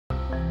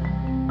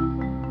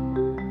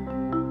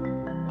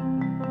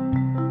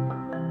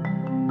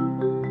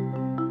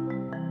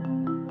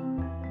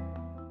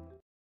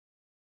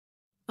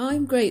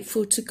I'm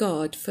grateful to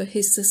God for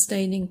his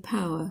sustaining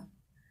power.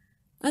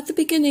 At the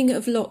beginning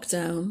of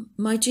lockdown,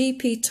 my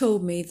GP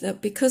told me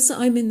that because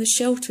I'm in the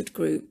sheltered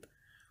group,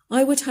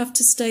 I would have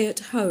to stay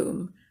at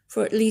home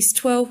for at least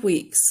 12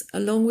 weeks,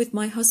 along with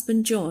my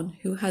husband John,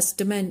 who has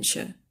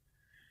dementia.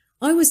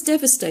 I was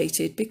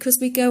devastated because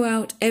we go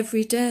out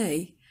every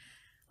day.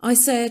 I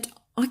said,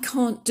 I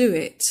can't do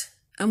it,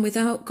 and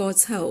without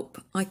God's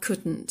help, I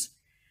couldn't.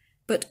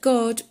 But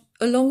God,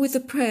 along with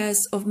the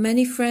prayers of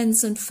many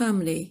friends and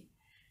family,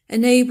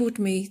 enabled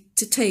me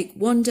to take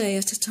one day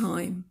at a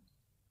time.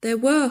 There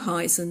were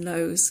highs and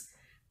lows,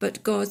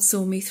 but God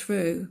saw me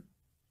through.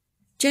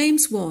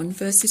 James 1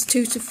 verses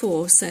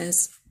 2-4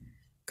 says,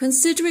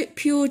 "Consider it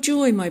pure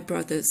joy, my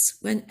brothers,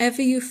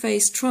 whenever you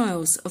face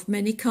trials of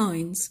many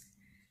kinds,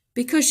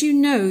 because you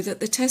know that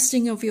the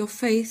testing of your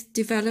faith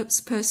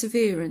develops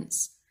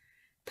perseverance.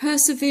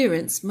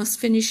 Perseverance must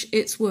finish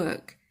its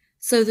work,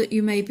 so that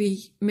you may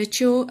be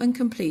mature and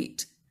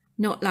complete,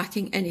 not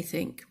lacking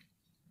anything."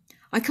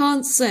 I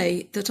can't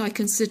say that I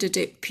considered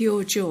it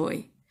pure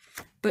joy,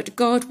 but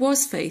God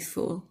was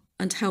faithful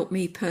and helped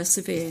me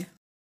persevere.